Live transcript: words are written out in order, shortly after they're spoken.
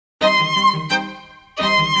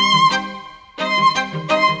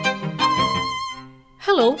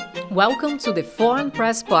Hello, welcome to the Foreign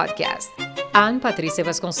Press Podcast. I'm Patricia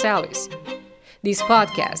Vasconcellos. This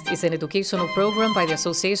podcast is an educational program by the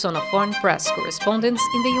Association of Foreign Press Correspondents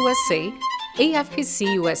in the USA,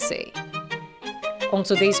 AFPC-USA. On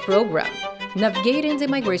today's program, Navigating the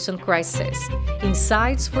Migration Crisis,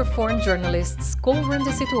 Insights for Foreign Journalists Covering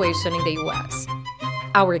the Situation in the U.S.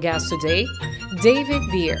 Our guest today, David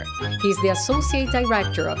Bier. He's the Associate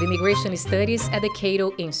Director of Immigration Studies at the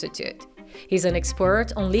Cato Institute. He's an expert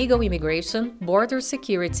on legal immigration, border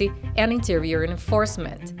security, and interior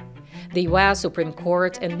enforcement. The U.S. Supreme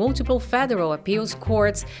Court and multiple federal appeals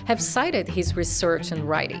courts have cited his research and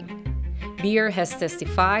writing. Bier has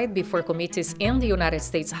testified before committees in the United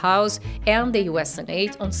States House and the U.S.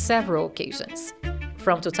 Senate on several occasions.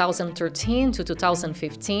 From 2013 to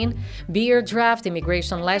 2015, Bier drafted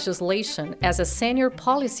immigration legislation as a senior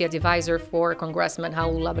policy advisor for Congressman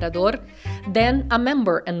Raúl Labrador, then a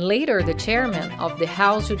member and later the chairman of the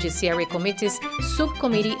House Judiciary Committee's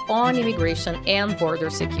Subcommittee on Immigration and Border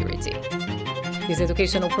Security. This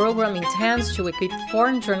educational program intends to equip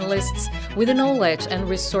foreign journalists with the knowledge and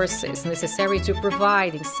resources necessary to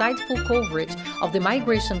provide insightful coverage of the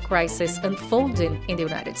migration crisis unfolding in the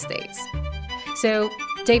United States. So,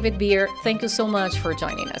 David Bier, thank you so much for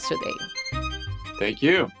joining us today. Thank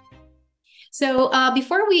you. So,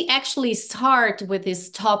 before we actually start with this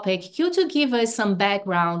topic, could you give us some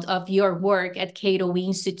background of your work at Cato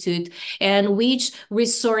Institute and which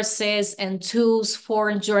resources and tools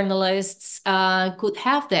foreign journalists could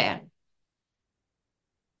have there?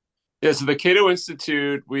 Yeah, so the Cato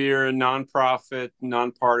Institute, we are a nonprofit,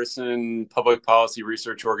 nonpartisan public policy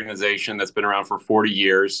research organization that's been around for 40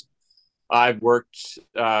 years. I've worked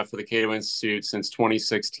for the Cato Institute since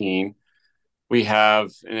 2016. We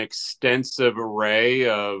have an extensive array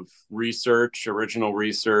of research, original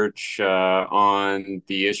research on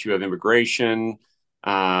the issue of immigration.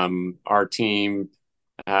 Our team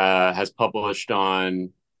has published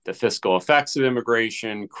on the fiscal effects of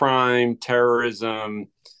immigration, crime, terrorism.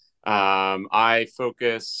 I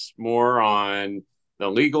focus more on the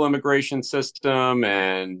legal immigration system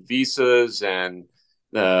and visas and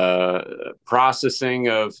the processing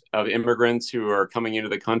of immigrants who are coming into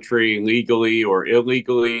the country legally or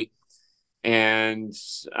illegally. And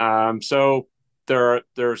so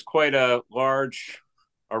there's quite a large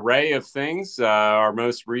array of things. Our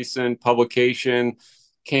most recent publication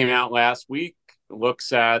came out last week,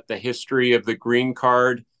 looks at the history of the green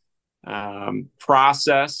card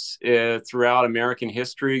process throughout American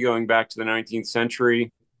history, going back to the 19th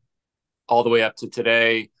century, all the way up to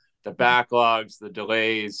today. The backlogs, the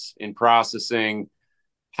delays in processing,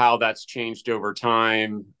 how that's changed over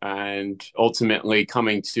time, and ultimately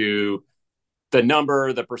coming to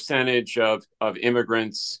the percentage of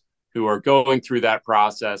immigrants who are going through that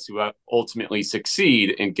process, who ultimately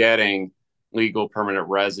succeed in getting legal permanent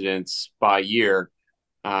residence by year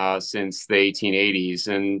since the 1880s.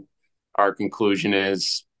 And our conclusion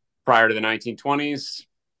is prior to the 1920s,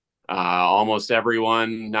 almost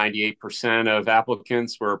everyone, 98% of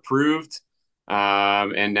applicants were approved,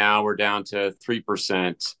 and now we're down to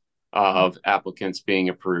 3% of applicants being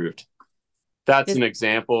approved. That's an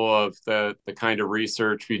example of the kind of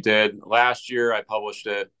research we did. Last year, I published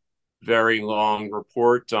a very long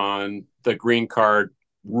report on the green card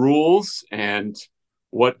rules and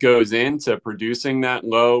what goes into producing that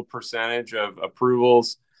low percentage of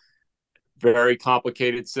approvals. Very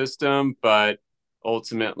complicated system, but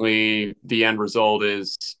ultimately, the end result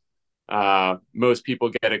is most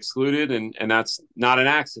people get excluded, and that's not an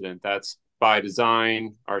accident. That's by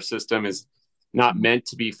design. Our system is not meant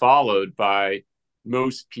to be followed by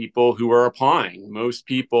most people who are applying. Most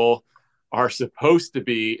people are supposed to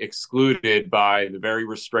be excluded by the very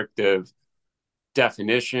restrictive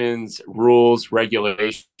definitions, rules,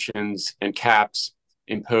 regulations, and caps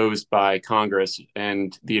imposed by Congress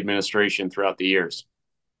and the administration throughout the years.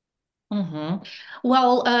 Mm-hmm.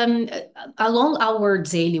 Well, along our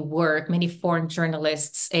daily work, many foreign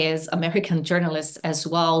journalists, as American journalists as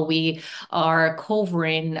well, we are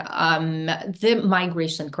covering the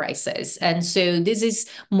migration crisis. And so this is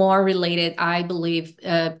more related, I believe,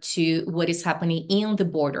 to what is happening in the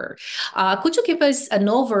border. Could you give us an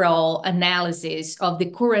overall analysis of the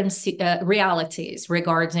current realities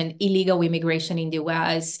regarding illegal immigration in the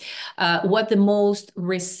U.S., what the most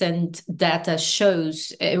recent data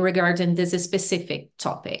shows regarding this specific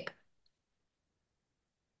topic?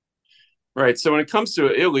 Right. So when it comes to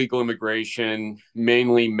illegal immigration,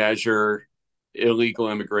 mainly measure illegal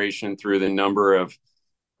immigration through the number of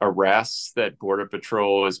arrests that Border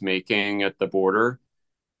Patrol is making at the border.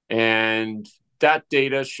 And that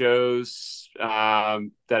data shows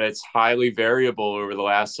that it's highly variable over the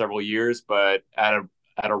last several years, but at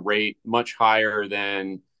a rate much higher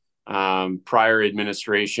than prior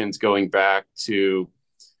administrations going back to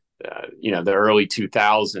the early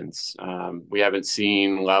 2000s. We haven't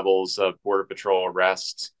seen levels of Border Patrol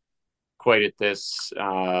arrests quite at this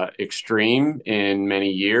extreme in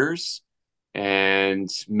many years. And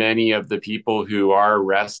many of the people who are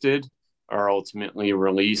arrested are ultimately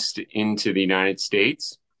released into the United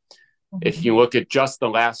States. Mm-hmm. If you look at just the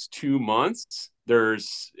last 2 months,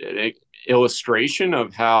 there's an illustration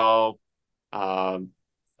of how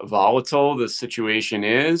volatile the situation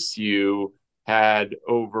is. You had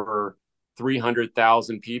over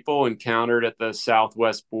 300,000 people encountered at the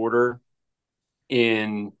southwest border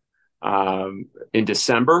in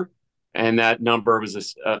December, and that number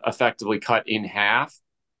was effectively cut in half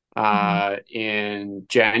in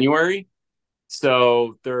January.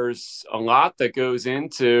 So there's a lot that goes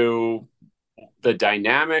into the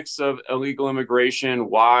dynamics of illegal immigration,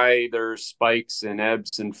 why there's spikes and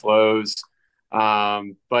ebbs and flows.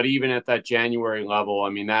 But even at that January level, I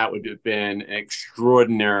mean, that would have been an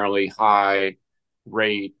extraordinarily high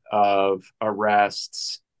rate of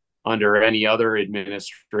arrests under any other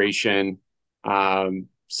administration.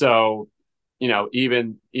 So,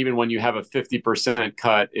 even when you have a 50%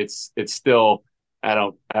 cut, it's still at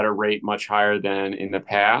a rate much higher than in the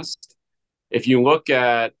past. If you look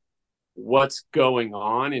at what's going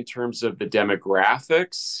on in terms of the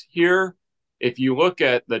demographics here, if you look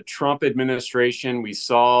at the Trump administration, we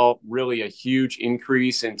saw really a huge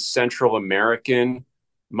increase in Central American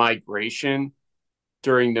migration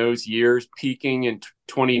during those years, peaking in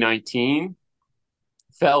 2019,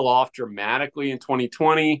 fell off dramatically in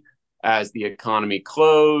 2020 as the economy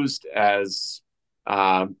closed, as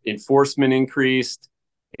enforcement increased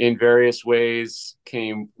in various ways,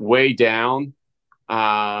 came way down.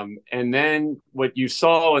 And then what you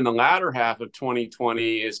saw in the latter half of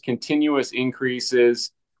 2020 is continuous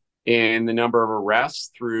increases in the number of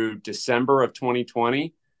arrests through December of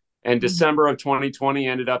 2020. And December of 2020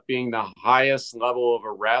 ended up being the highest level of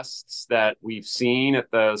arrests that we've seen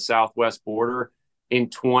at the southwest border in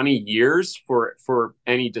 20 years for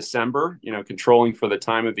any December, controlling for the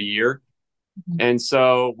time of the year. And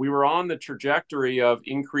so we were on the trajectory of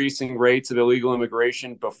increasing rates of illegal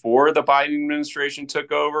immigration before the Biden administration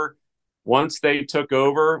took over. Once they took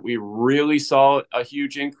over, we really saw a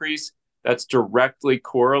huge increase that's directly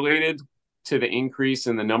correlated to the increase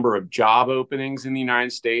in the number of job openings in the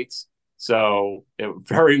United States. So at a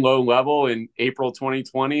very low level in April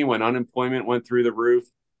 2020 when unemployment went through the roof.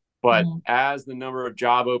 But as the number of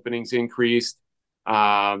job openings increased,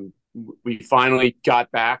 we finally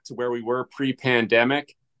got back to where we were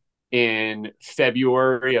pre-pandemic in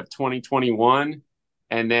February of 2021.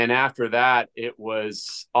 And then after that, it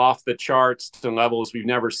was off the charts to levels we've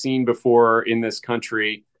never seen before in this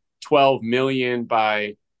country, 12 million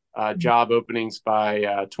by job openings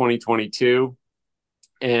by 2022.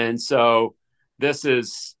 And so this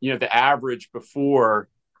is, the average before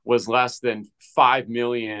was less than 5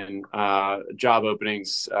 million job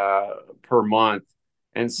openings per month.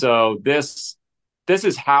 And so this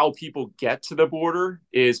is how people get to the border,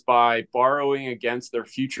 is by borrowing against their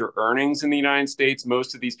future earnings in the United States.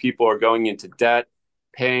 Most of these people are going into debt,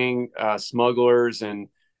 paying smugglers and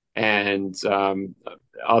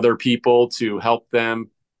other people to help them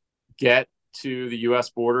get to the U.S.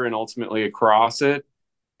 border and ultimately across it.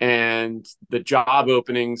 And the job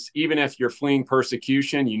openings, even if you're fleeing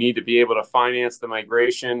persecution, you need to be able to finance the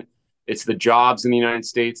migration. It's the jobs in the United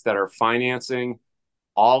States that are financing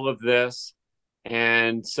all of this.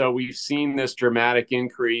 And so we've seen this dramatic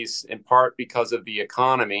increase in part because of the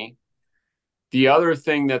economy. The other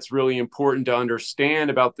thing that's really important to understand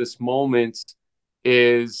about this moment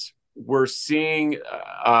is we're seeing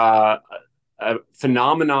a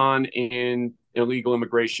phenomenon in illegal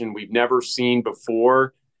immigration we've never seen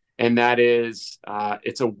before. And that is,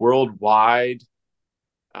 it's a worldwide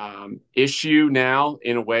issue now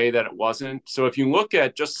in a way that it wasn't. So if you look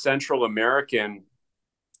at just Central American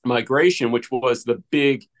migration, which was the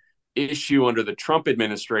big issue under the Trump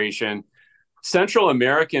administration, Central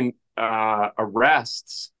American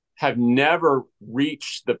arrests have never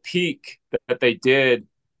reached the peak that they did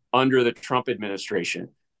under the Trump administration.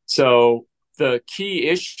 So the key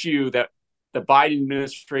issue that the Biden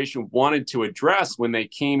administration wanted to address when they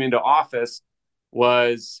came into office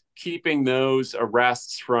was keeping those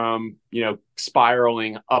arrests from,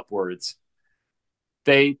 spiraling upwards.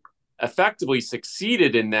 They effectively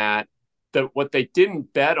succeeded in that. What they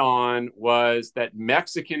didn't bet on was that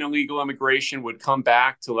Mexican illegal immigration would come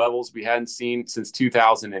back to levels we hadn't seen since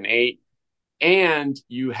 2008. And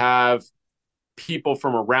you have people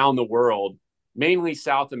from around the world, mainly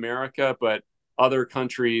South America, but other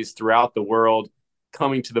countries throughout the world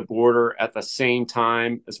coming to the border at the same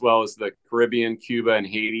time, as well as the Caribbean, Cuba, and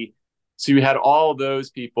Haiti. So you had all of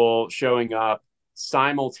those people showing up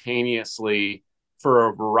simultaneously for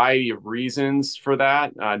a variety of reasons for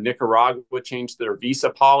that. Nicaragua changed their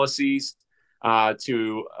visa policies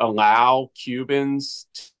to allow Cubans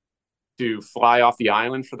to fly off the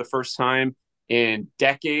island for the first time in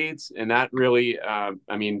decades. And that really,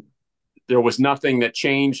 there was nothing that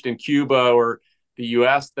changed in Cuba or the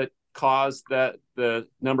US that caused the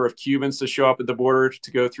number of Cubans to show up at the border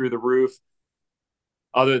to go through the roof,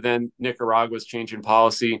 other than Nicaragua's change in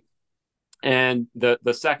policy. And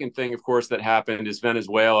the second thing, of course, that happened is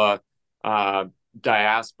Venezuela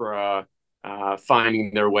diaspora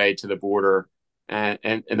finding their way to the border.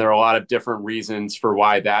 And there are a lot of different reasons for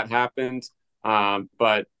why that happened.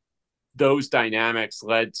 But those dynamics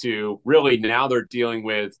led to really now they're dealing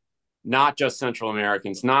with not just Central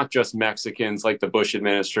Americans, not just Mexicans like the Bush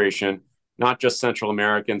administration, not just Central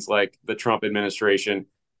Americans like the Trump administration.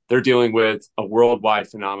 They're dealing with a worldwide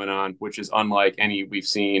phenomenon, which is unlike any we've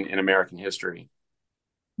seen in American history.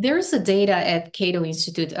 There's a data at Cato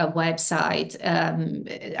Institute, a website,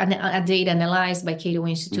 a data analyzed by Cato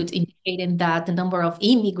Institute indicating that the number of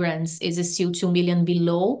immigrants is still 2 million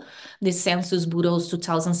below the Census Bureau's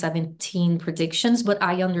 2017 predictions. But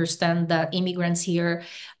I understand that immigrants here,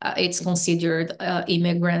 it's considered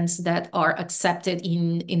immigrants that are accepted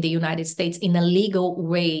in the United States in a legal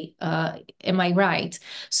way. Am I right?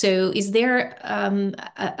 So is there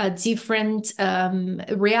a different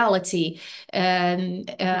reality?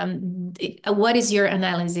 What is your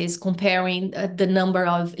analysis comparing the number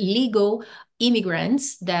of legal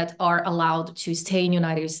immigrants that are allowed to stay in the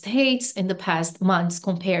United States in the past months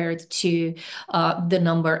compared to the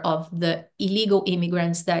number of the illegal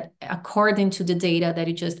immigrants that, according to the data that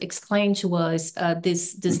you just explained to us,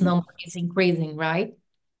 this number is increasing, right?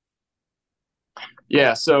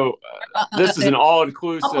 Yeah, so this is an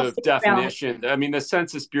all-inclusive definition. I mean, the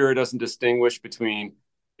Census Bureau doesn't distinguish between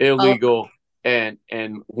illegal and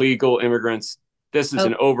legal immigrants. This is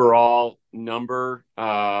an overall number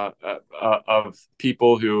of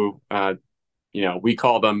people who, we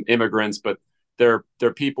call them immigrants, but they're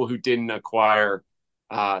people who didn't acquire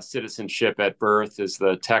citizenship at birth is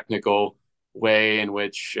the technical way in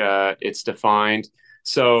which it's defined.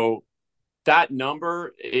 So that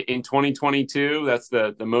number in 2022, that's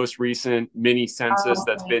the most recent mini census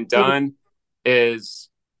that's been done,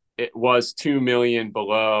 it was 2 million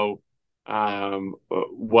below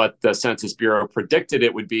what the Census Bureau predicted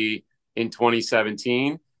it would be in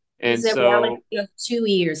 2017. And so 2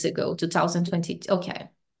 years ago, 2020. Okay.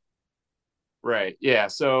 Right. Yeah.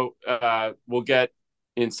 So we'll get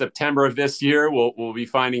in September of this year, we'll be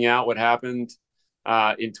finding out what happened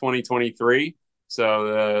in 2023.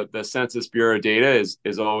 So the Census Bureau data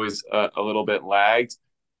is always a little bit lagged.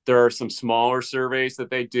 There are some smaller surveys that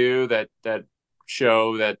they do that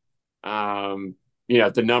show that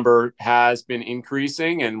the number has been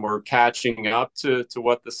increasing and we're catching up to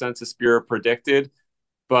what the Census Bureau predicted.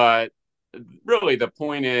 But really the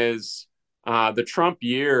point is the Trump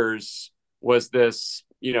years was this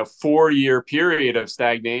 4-year period of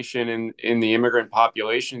stagnation in the immigrant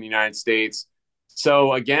population in the United States.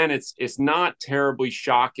 So again, it's not terribly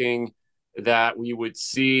shocking that we would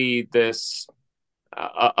see this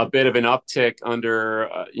a bit of an uptick under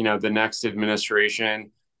the next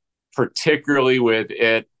administration, particularly with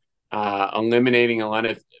it eliminating a lot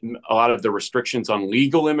of the restrictions on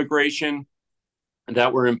legal immigration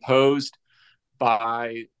that were imposed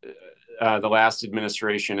by the last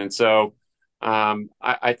administration. And so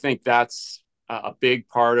I think that's a big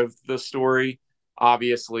part of the story.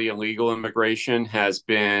 Obviously, illegal immigration has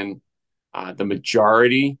been the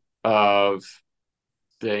majority of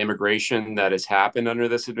the immigration that has happened under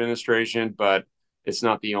this administration, but it's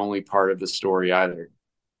not the only part of the story either.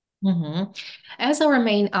 Mm-hmm. As our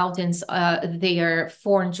main audience, they are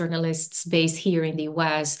foreign journalists based here in the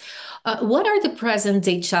US. What are the present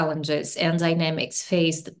day challenges and dynamics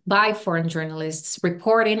faced by foreign journalists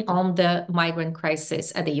reporting on the migrant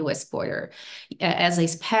crisis at the US border? As a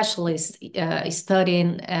specialist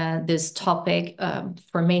studying this topic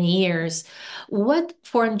for many years, what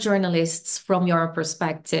foreign journalists, from your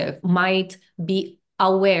perspective, might be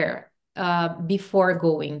aware before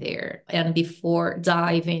going there and before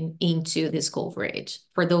diving into this coverage,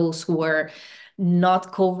 for those who are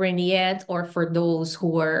not covering yet, or for those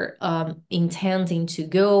who are intending to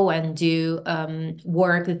go and do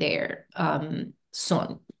work there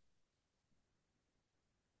soon?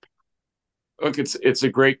 Look, it's a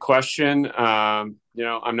great question. I'm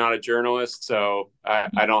not a journalist, so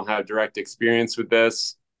I don't have direct experience with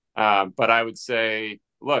this. But I would say,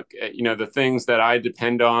 look, the things that I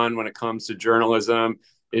depend on when it comes to journalism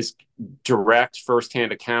is direct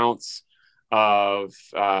firsthand accounts of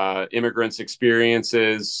immigrants'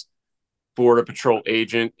 experiences, Border Patrol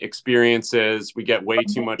agent experiences. We get way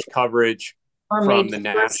too much coverage from the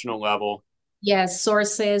national level. Yes,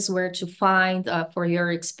 sources, where to find, for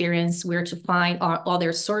your experience, where to find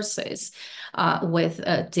other sources with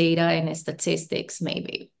data and statistics,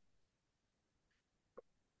 maybe.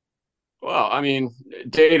 Well, I mean,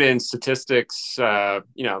 data and statistics,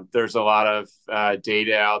 there's a lot of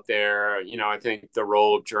data out there. I think the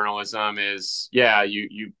role of journalism is,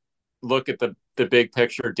 you look at the big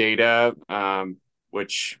picture data,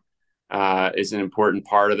 which is an important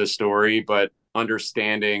part of the story, but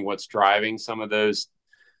understanding what's driving some of those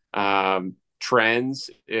trends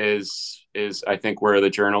is I think where the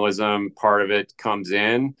journalism part of it comes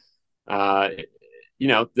in. There's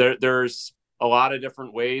a lot of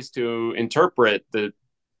different ways to interpret the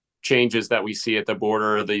changes that we see at the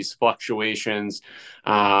border, these fluctuations.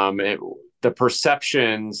 The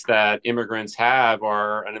perceptions that immigrants have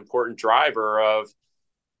are an important driver of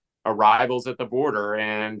arrivals at the border,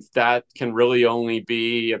 and that can really only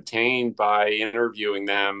be obtained by interviewing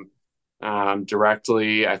them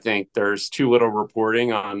directly. I think there's too little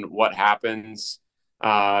reporting on what happens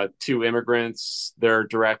to immigrants, their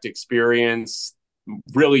direct experience,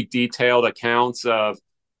 really detailed accounts of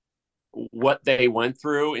what they went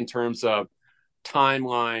through in terms of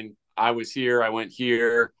timeline. I was here, I went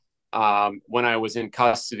here. When I was in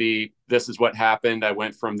custody, this is what happened. I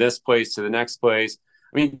went from this place to the next place.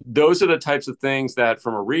 I mean, those are the types of things that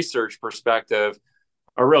from a research perspective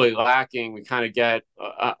are really lacking. We kind of get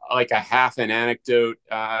like a half an anecdote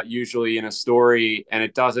usually in a story, and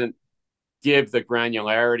it doesn't give the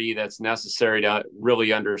granularity that's necessary to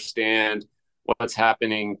really understand what's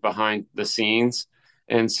happening behind the scenes.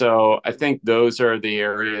 And so I think those are the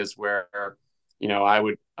areas where,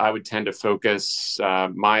 I would tend to focus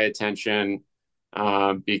my attention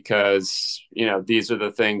because, these are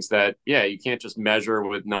the things that, you can't just measure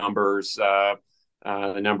with numbers.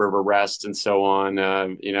 The number of arrests and so on,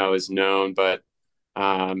 is known, but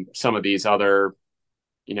some of these other,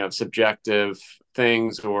 subjective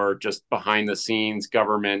things or just behind the scenes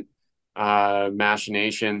government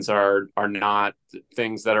machinations are not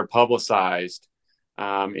things that are publicized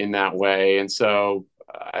in that way. And so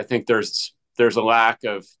I think there's a lack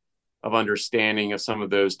of understanding of some of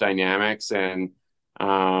those dynamics, and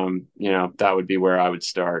that would be where I would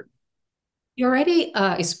start. You already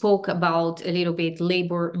spoke about a little bit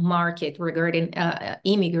labor market regarding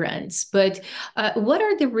immigrants, but what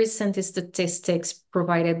are the recent statistics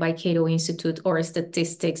provided by Cato Institute or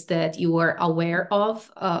statistics that you are aware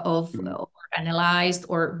of or analyzed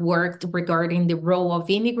or worked regarding the role of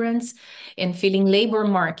immigrants in filling labor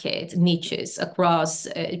market niches across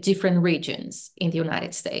different regions in the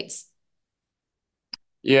United States?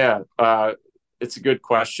 Yeah, it's a good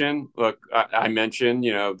question. Look, I mentioned,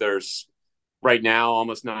 there's right now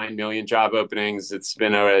almost 9 million job openings. It's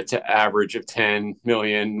been an average of 10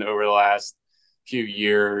 million over the last few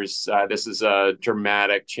years. This is a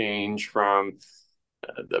dramatic change from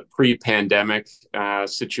the pre-pandemic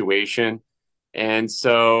situation. And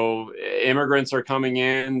so immigrants are coming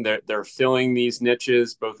in, they're filling these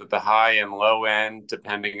niches, both at the high and low end,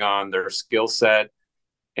 depending on their skill set.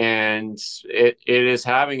 And it is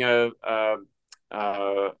having a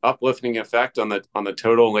uplifting effect on the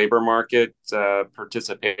total labor market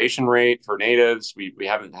participation rate for natives. We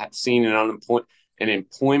haven't seen an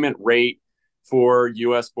employment rate for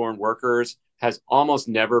U.S. born workers has almost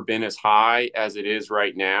never been as high as it is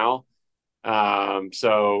right now.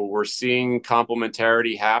 So we're seeing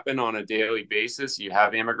complementarity happen on a daily basis. You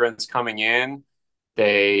have immigrants coming in,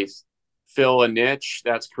 they fill a niche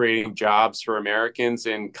that's creating jobs for Americans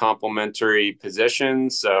in complementary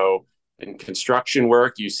positions. So in construction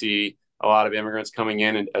work, you see a lot of immigrants coming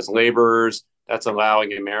in as laborers. That's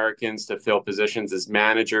allowing Americans to fill positions as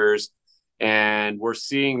managers. And we're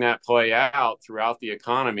seeing that play out throughout the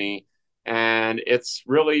economy. And it's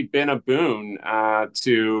really been a boon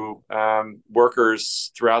to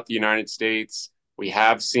workers throughout the United States. We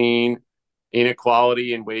have seen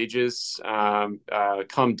inequality in wages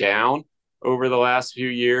come down over the last few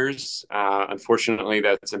years. Unfortunately,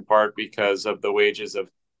 that's in part because of the wages of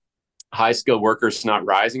high-skilled workers not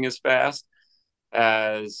rising as fast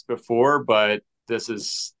as before, but this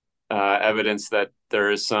is evidence that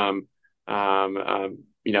there is some,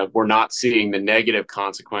 we're not seeing the negative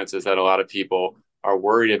consequences that a lot of people are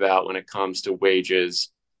worried about when it comes to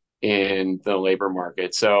wages in the labor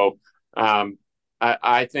market. So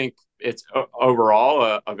I think it's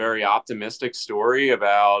overall a very optimistic story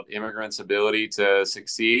about immigrants' ability to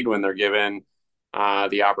succeed when they're given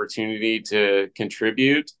the opportunity to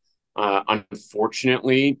contribute.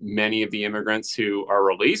 Unfortunately, many of the immigrants who are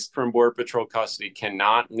released from Border Patrol custody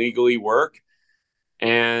cannot legally work,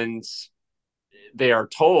 and they are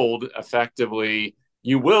told effectively,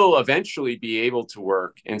 you will eventually be able to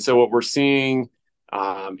work. And so what we're seeing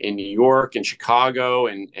in New York and Chicago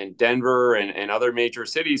and Denver and other major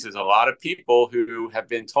cities is a lot of people who have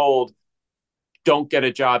been told, don't get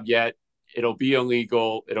a job yet. It'll be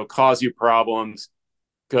illegal. It'll cause you problems.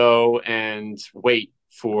 Go and wait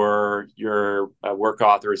for your work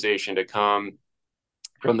authorization to come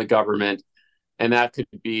from the government. And that could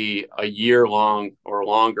be a year-long or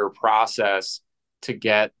longer process to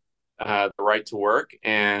get the right to work.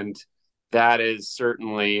 And that is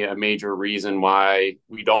certainly a major reason why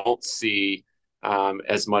we don't see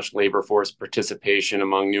as much labor force participation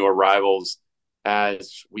among new arrivals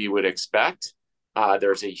as we would expect.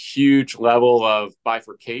 There's a huge level of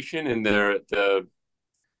bifurcation in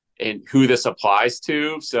who this applies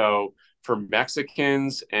to. So for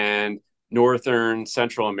Mexicans and Northern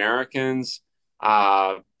Central Americans,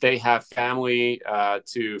 they have family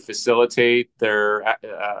to facilitate their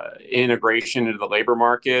integration into the labor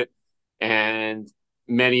market. And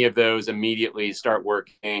many of those immediately start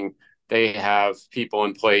working. They have people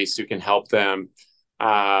in place who can help them.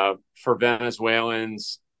 For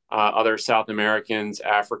Venezuelans, other South Americans,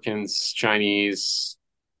 Africans, Chinese,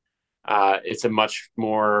 it's a much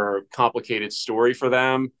more complicated story for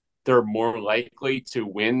them. They're more likely to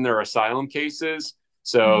win their asylum cases.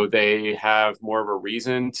 So they have more of a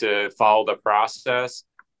reason to follow the process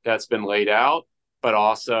that's been laid out, but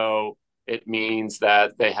also it means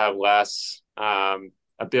that they have less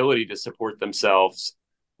ability to support themselves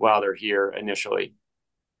while they're here initially.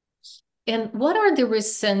 And what are the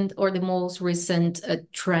recent or the most recent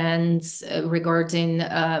trends regarding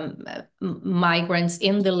migrants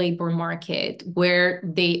in the labor market, where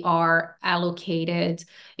they are allocated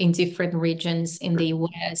in different regions in the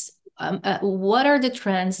U.S.? What are the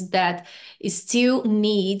trends that still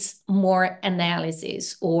needs more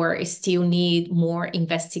analysis or still need more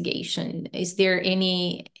investigation? Is there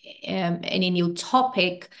any new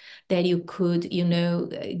topic that you could,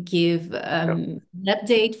 give an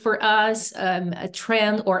update for us, a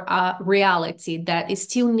trend or a reality that it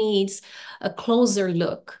still needs a closer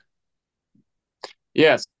look?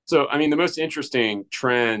 Yes. So, I mean, the most interesting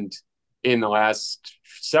trend in the last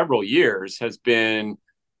several years has been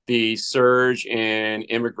the surge in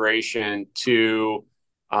immigration to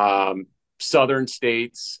southern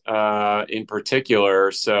states in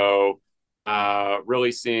particular. So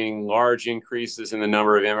really seeing large increases in the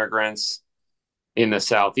number of immigrants in the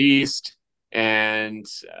Southeast. And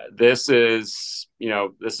this is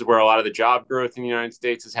where a lot of the job growth in the United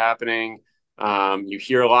States is happening. You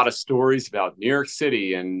hear a lot of stories about New York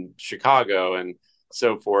City and Chicago and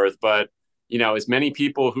so forth, but as many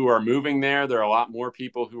people who are moving there are a lot more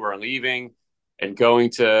people who are leaving and going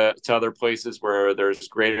to other places where there's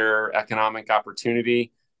greater economic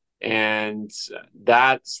opportunity. And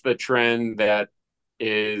that's the trend that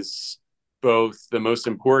is both the most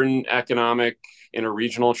important economic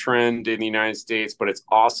interregional trend in the United States, but it's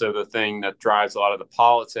also the thing that drives a lot of the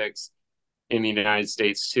politics in the United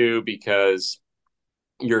States too, because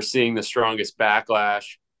you're seeing the strongest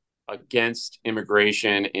backlash against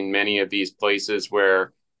immigration in many of these places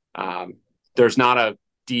where there's not a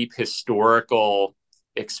deep historical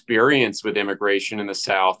experience with immigration in the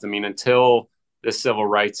South. I mean, until the Civil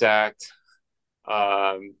Rights Act,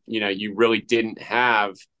 you really didn't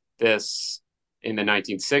have this in the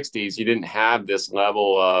 1960s. You didn't have this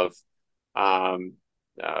level of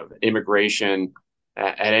immigration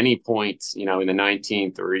at any point, in the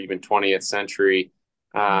 19th or even 20th century.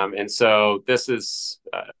 And so this is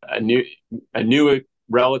a new,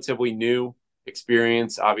 relatively new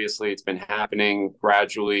experience. Obviously, it's been happening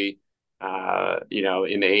gradually.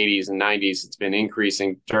 In the 80s and 90s, it's been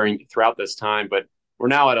increasing throughout this time. But we're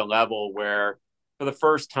now at a level where, for the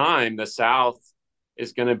first time, the South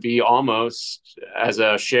is going to be almost as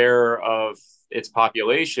a share of its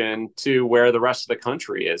population to where the rest of the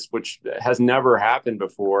country is, which has never happened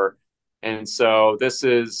before. And so this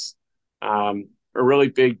is a really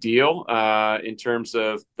big deal in terms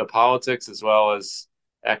of the politics as well as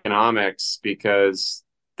economics, because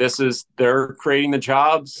they're creating the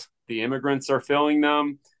jobs, the immigrants are filling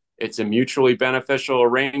them. It's a mutually beneficial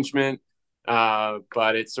arrangement,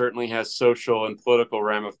 but it certainly has social and political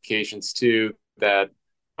ramifications too that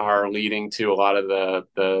are leading to a lot of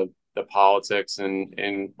the the politics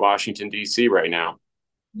in Washington, D.C. right now.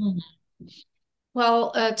 Mhm.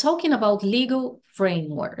 Well, talking about legal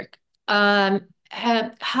framework,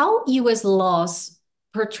 how U.S. laws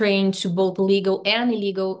pertain to both legal and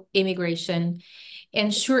illegal immigration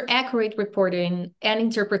ensure accurate reporting and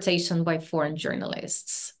interpretation by foreign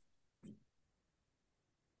journalists?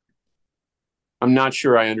 I'm not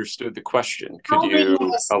sure I understood the question. Could How the you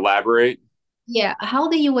U.S. elaborate? Yeah, how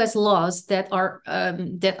the U.S. laws that are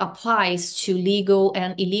that applies to legal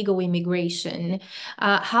and illegal immigration,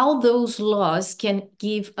 how those laws can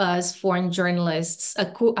give us foreign journalists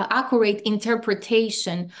a accurate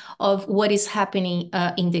interpretation of what is happening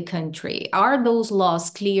in the country. Are those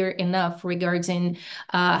laws clear enough regarding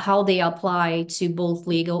how they apply to both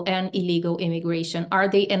legal and illegal immigration? Are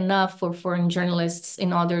they enough for foreign journalists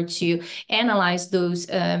in order to analyze this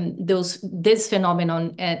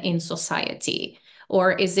phenomenon in society?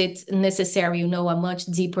 Or is it necessary, a much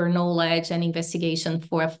deeper knowledge and investigation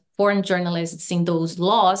for foreign journalists in those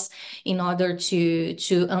laws in order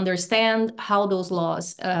to understand how those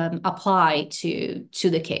laws apply to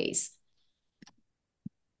the case?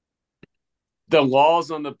 The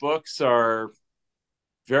laws on the books are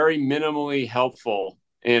very minimally helpful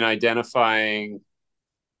in identifying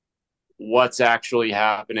what's actually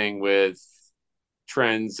happening with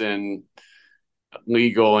trends in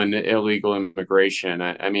legal and illegal immigration.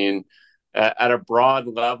 I mean, at a broad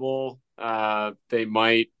level, they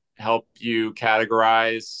might help you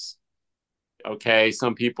categorize, okay,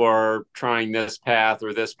 some people are trying this path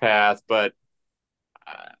or this path, but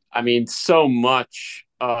I mean, so much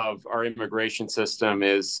of our immigration system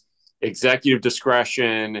is executive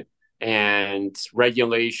discretion and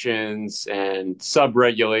regulations and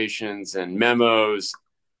sub-regulations and memos.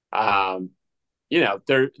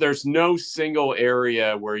 There's no single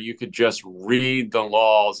area where you could just read the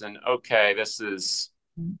laws and, okay, this is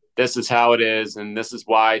how it is, and this is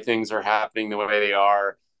why things are happening the way they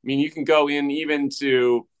are. I mean, you can go in even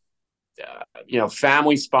to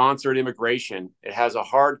family sponsored immigration. It has a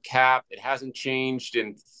hard cap. It hasn't changed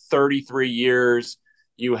in 33 years.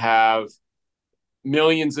 You have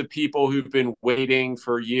millions of people who've been waiting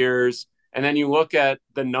for years. And then you look at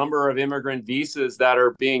the number of immigrant visas that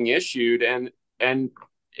are being issued, and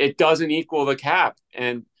it doesn't equal the cap.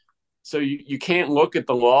 And so you can't look at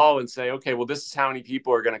the law and say, okay, well, this is how many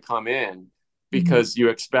people are going to come in because you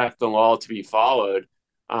expect the law to be followed.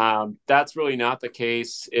 That's really not the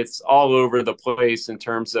case. It's all over the place in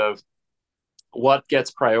terms of what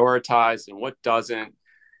gets prioritized and what doesn't.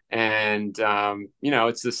 And,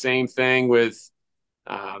 it's the same thing with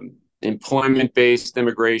employment-based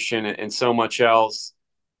immigration and so much else.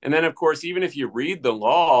 And then, of course, even if you read the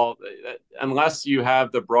law, unless you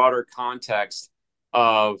have the broader context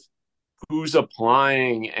of who's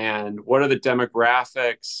applying and what are the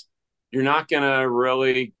demographics, you're not going to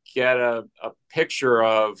really get a picture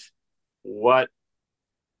of what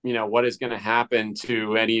is going to happen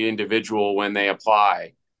to any individual when they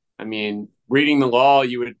apply. I mean, reading the law,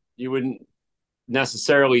 you wouldn't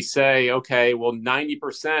necessarily say, okay, well,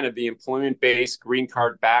 90% of the employment-based green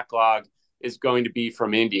card backlog is going to be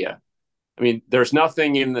from India. I mean, there's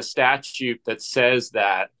nothing in the statute that says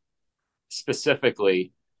that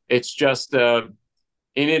specifically. It's just an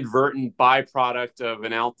inadvertent byproduct of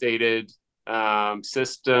an outdated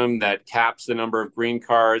system that caps the number of green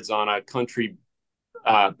cards on a country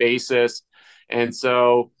basis. And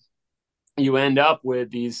so you end up with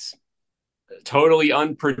these totally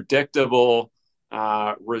unpredictable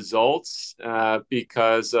results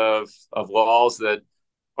because of laws that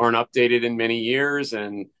aren't updated in many years,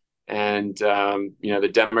 and the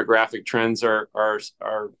demographic trends are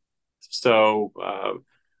so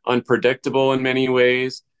unpredictable in many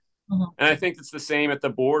ways. And I think it's the same at the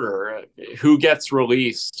border. Who gets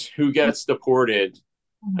released? Who gets deported?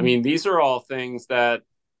 I mean, these are all things that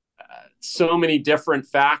so many different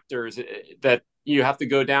factors that you have to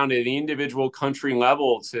go down to the individual country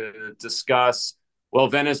level to discuss. Well,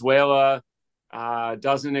 Venezuela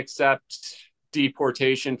doesn't accept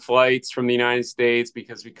deportation flights from the United States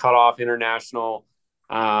because we cut off international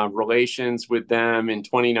relations with them in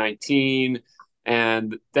 2019.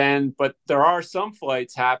 But there are some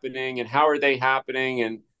flights happening, and how are they happening?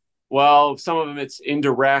 And well, some of them it's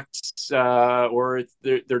indirect, or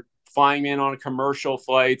they're flying in on commercial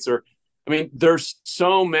flights, or I mean, there's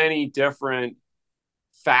so many different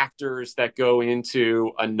factors that go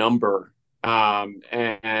into a number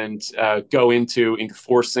and go into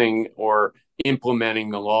enforcing or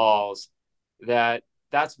implementing the laws.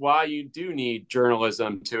 That's why you do need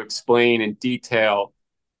journalism to explain in detail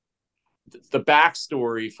the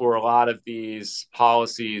backstory for a lot of these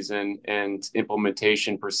policies and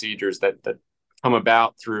implementation procedures that come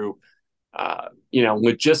about through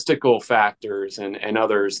logistical factors and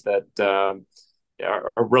others that are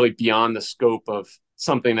really beyond the scope of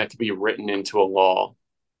something that could be written into a law.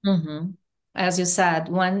 Mm-hmm. As you said,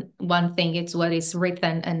 one thing it's what is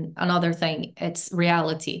written, and another thing it's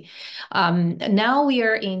reality. Now we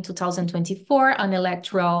are in 2024, an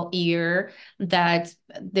electoral year that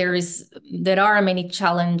there are many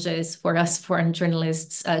challenges for us foreign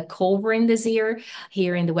journalists covering this year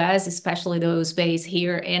here in the West, especially those based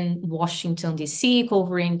here in Washington, D.C.,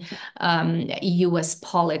 covering U.S.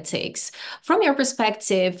 politics. From your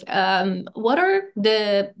perspective, what are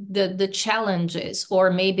the challenges,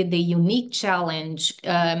 or maybe the unique challenge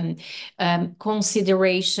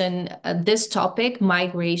consideration this topic,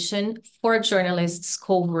 migration, for journalists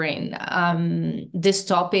covering this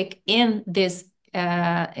topic in this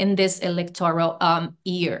electoral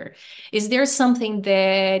year? Is there something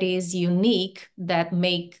that is unique that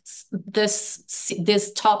makes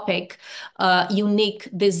this topic unique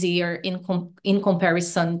this year in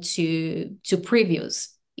comparison to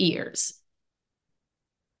previous years?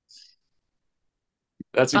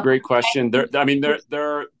 That's a great question. There are many ways.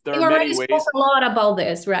 You already spoke a lot about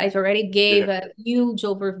this, right? Already gave a huge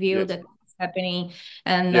overview that's happening,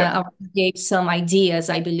 and gave some ideas,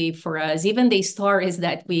 I believe, for us. Even the stories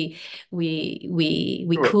that we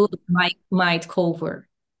might cover.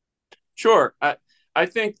 Sure. I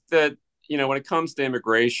think that when it comes to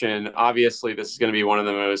immigration, obviously this is going to be one of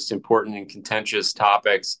the most important and contentious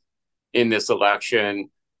topics in this election.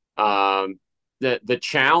 The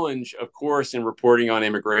challenge, of course, in reporting on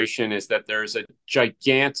immigration is that there's a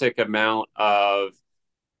gigantic amount of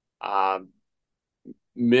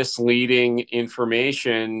misleading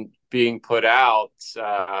information being put out,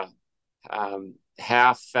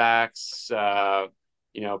 half facts,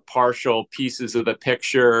 partial pieces of the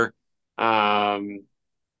picture,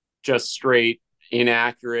 just straight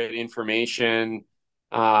inaccurate information,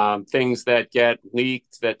 things that get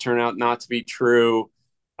leaked that turn out not to be true.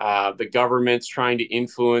 The government's trying to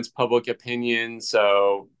influence public opinion.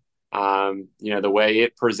 So, the way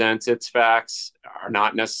it presents its facts are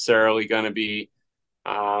not necessarily going to be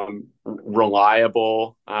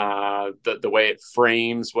reliable. The way it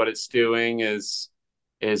frames what it's doing is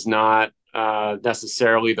not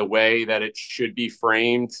necessarily the way that it should be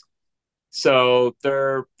framed. So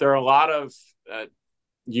there are a lot of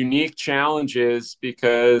unique challenges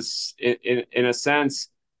because, in a sense,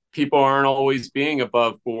 people aren't always being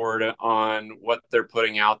above board on what they're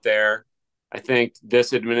putting out there. I think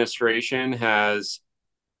this administration has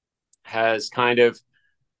kind of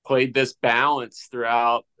played this balance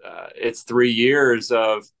throughout its 3 years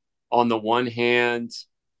of, on the one hand,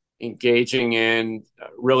 engaging in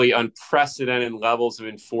really unprecedented levels of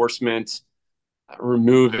enforcement,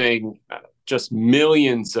 removing just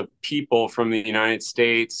millions of people from the United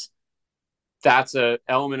States. That's an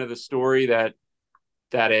element of the story that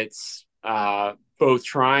it's both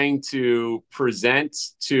trying to present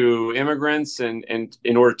to immigrants and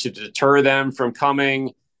in order to deter them from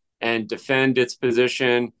coming and defend its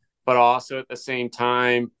position, but also at the same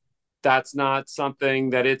time, that's not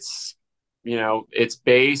something that its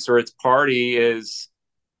base or its party is,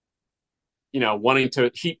 wanting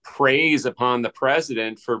to heap praise upon the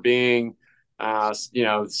president for being,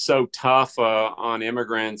 so tough on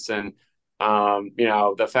immigrants, and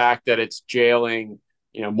the fact that it's jailing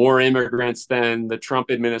more immigrants than the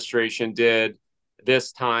Trump administration did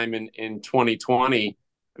this time in 2020.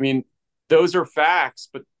 I mean, those are facts,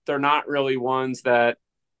 but they're not really ones that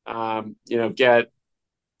get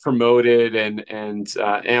promoted and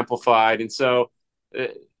amplified. And so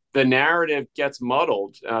the narrative gets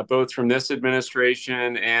muddled, both from this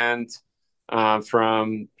administration and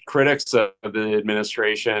from critics of the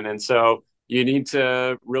administration. And so you need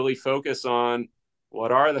to really focus on,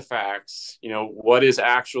 what are the facts? What is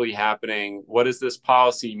actually happening? What does this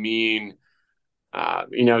policy mean?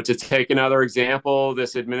 To take another example,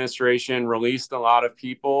 this administration released a lot of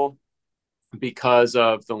people because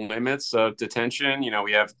of the limits of detention.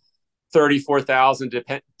 We have 34,000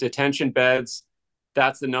 detention beds.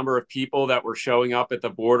 That's the number of people that were showing up at the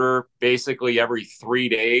border basically every 3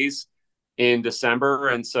 days in December.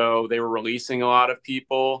 And so they were releasing a lot of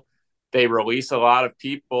people. They release a lot of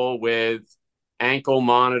people with ankle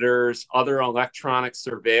monitors, other electronic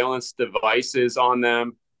surveillance devices on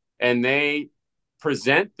them, and they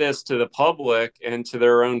present this to the public and to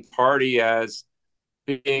their own party as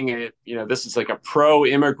being this is like a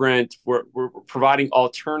pro-immigrant. We're providing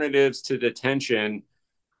alternatives to detention,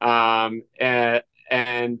 and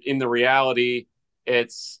in the reality,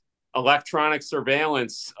 it's electronic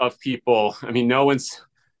surveillance of people. I mean, no one's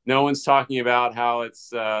talking about how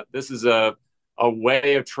this is a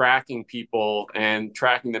way of tracking people and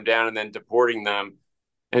tracking them down and then deporting them.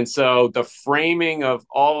 And so the framing of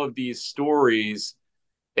all of these stories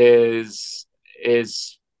is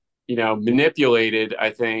manipulated,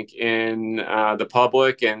 I think, in the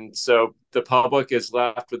public, and so the public is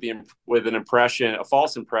left with an impression, a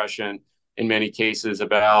false impression, in many cases,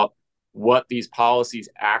 about what these policies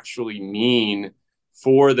actually mean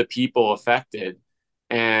for the people affected,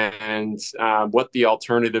 and what the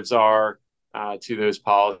alternatives are to those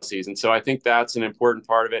policies. And so I think that's an important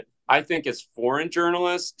part of it. I think as foreign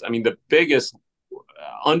journalists, I mean, the biggest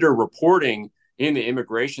underreporting in the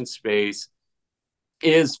immigration space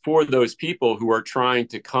is for those people who are trying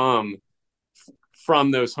to come from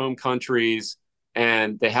those home countries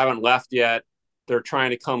and they haven't left yet. They're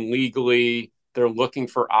trying to come legally. They're looking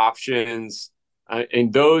for options.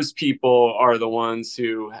 And those people are the ones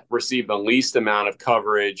who receive the least amount of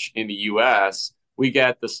coverage in the U.S. We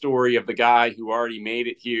get the story of the guy who already made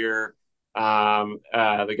it here,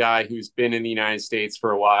 the guy who's been in the United States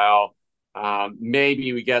for a while.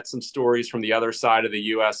 Maybe we get some stories from the other side of the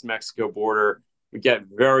U.S.-Mexico border. We get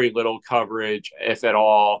very little coverage, if at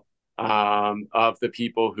all, of the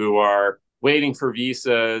people who are waiting for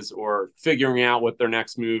visas or figuring out what their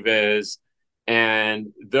next move is.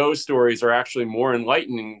 And those stories are actually more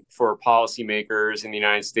enlightening for policymakers in the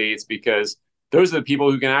United States, because those are the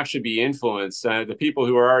people who can actually be influenced. The people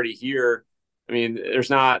who are already here, I mean,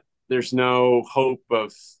 there's no hope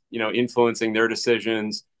of, influencing their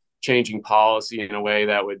decisions, changing policy in a way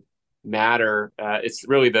that would matter. It's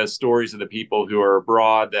really the stories of the people who are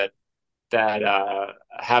abroad that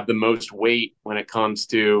have the most weight when it comes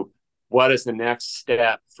to what is the next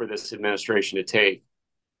step for this administration to take.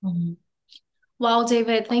 Mm-hmm. Well,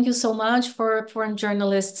 David, thank you so much for foreign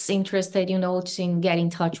journalists interested, to get in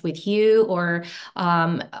touch with you or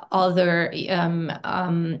other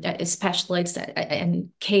specialists and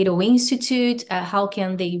Cato Institute. How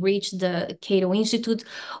can they reach the Cato Institute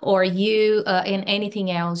or you, and anything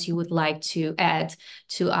else you would like to add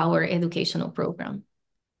to our educational program?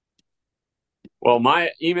 Well, my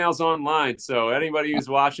email's online, so anybody who's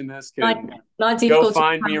watching this can not go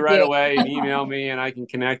find me right away and email me, and I can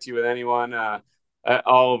connect you with anyone.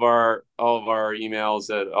 All of our emails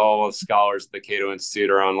at all of the scholars at the Cato Institute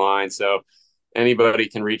are online, so anybody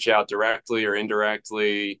can reach out directly or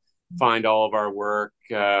indirectly. Find all of our work,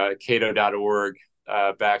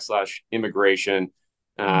 cato.org/immigration.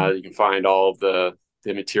 You can find all of the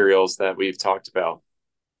materials that we've talked about.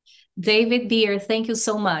 David Bier, thank you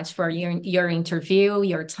so much for your interview,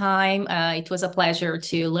 your time. It was a pleasure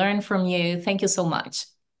to learn from you. Thank you so much.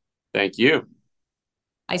 Thank you.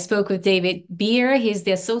 I spoke with David Bier. He's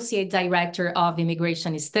the Associate Director of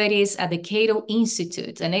Immigration Studies at the Cato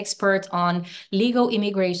Institute, an expert on legal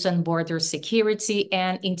immigration, border security,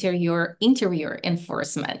 and interior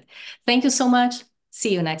enforcement. Thank you so much.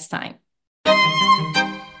 See you next time.